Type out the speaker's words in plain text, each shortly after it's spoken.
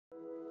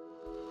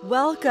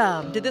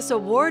Welcome to this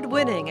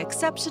award-winning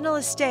exceptional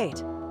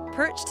estate,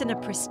 perched in a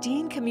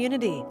pristine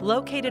community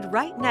located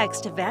right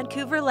next to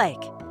Vancouver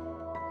Lake.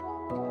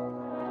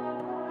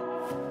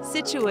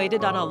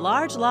 Situated on a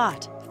large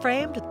lot,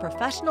 framed with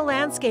professional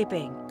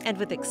landscaping and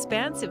with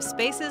expansive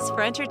spaces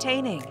for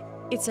entertaining,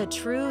 it's a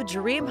true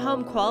dream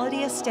home quality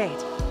estate.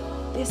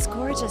 This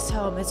gorgeous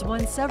home has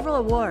won several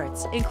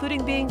awards,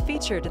 including being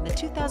featured in the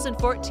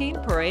 2014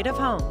 Parade of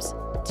Homes,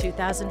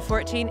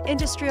 2014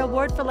 Industry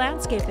Award for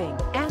Landscaping,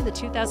 and the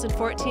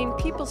 2014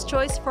 People's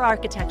Choice for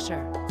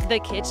Architecture. The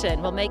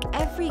kitchen will make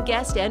every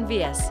guest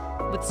envious,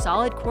 with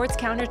solid quartz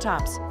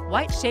countertops,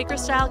 white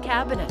shaker-style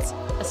cabinets,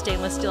 a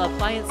stainless steel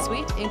appliance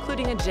suite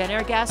including a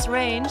Jenn-Air gas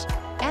range,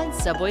 and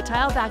subway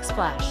tile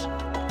backsplash.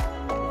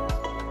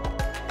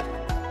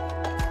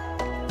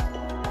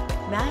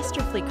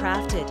 Masterfully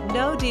crafted,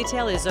 no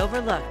detail is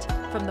overlooked,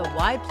 from the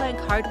wide plank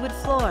hardwood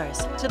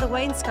floors to the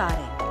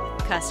wainscoting,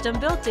 custom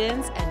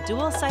built-ins, and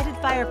dual-sided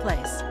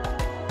fireplace.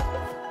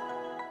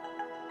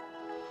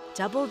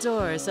 Double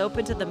doors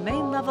open to the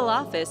main level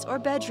office or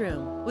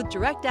bedroom with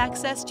direct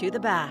access to the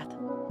bath.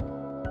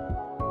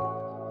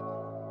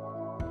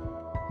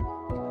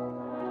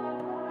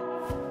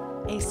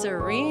 A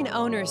serene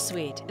owner's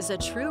suite is a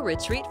true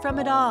retreat from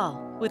it all,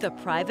 with a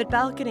private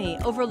balcony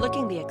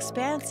overlooking the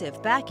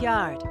expansive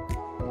backyard.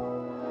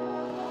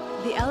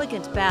 The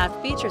elegant bath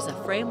features a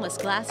frameless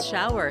glass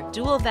shower,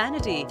 dual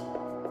vanity,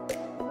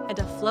 and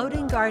a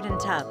floating garden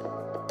tub.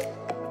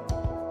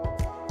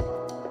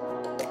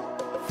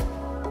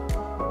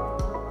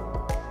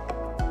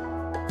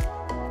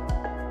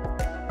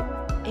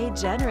 A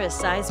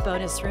generous-sized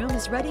bonus room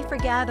is ready for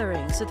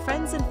gatherings with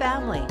friends and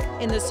family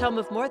in this home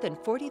of more than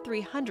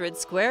 4,300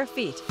 square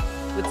feet,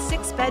 with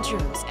 6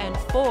 bedrooms and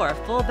 4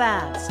 full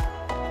baths.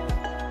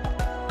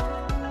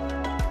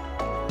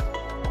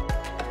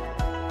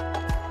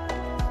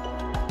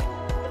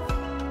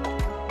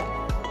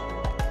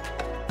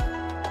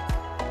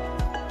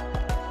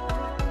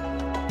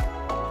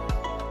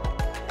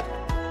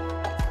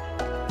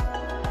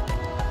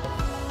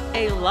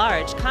 A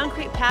large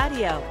concrete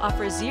patio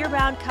offers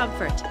year-round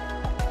comfort.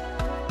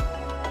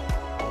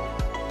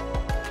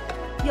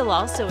 You'll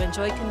also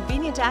enjoy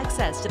convenient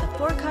access to the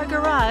 4-car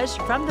garage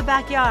from the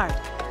backyard.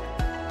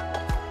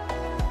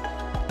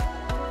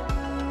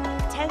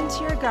 Tend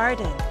to your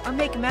garden or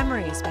make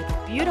memories by the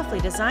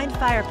beautifully designed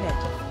fire pit.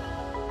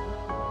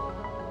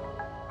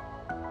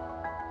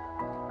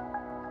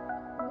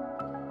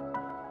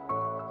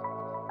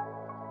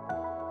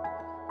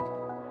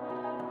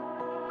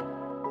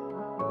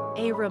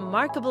 A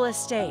remarkable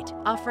estate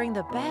offering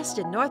the best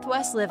in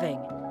Northwest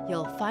living.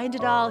 You'll find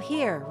it all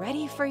here,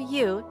 ready for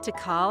you to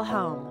call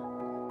home.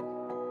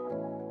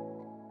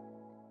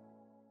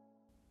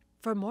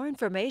 For more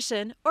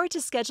information or to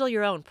schedule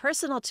your own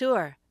personal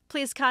tour,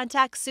 please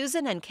contact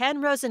Susan and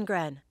Ken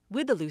Rosengren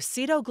with the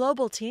Lucido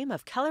Global team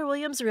of Keller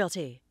Williams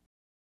Realty.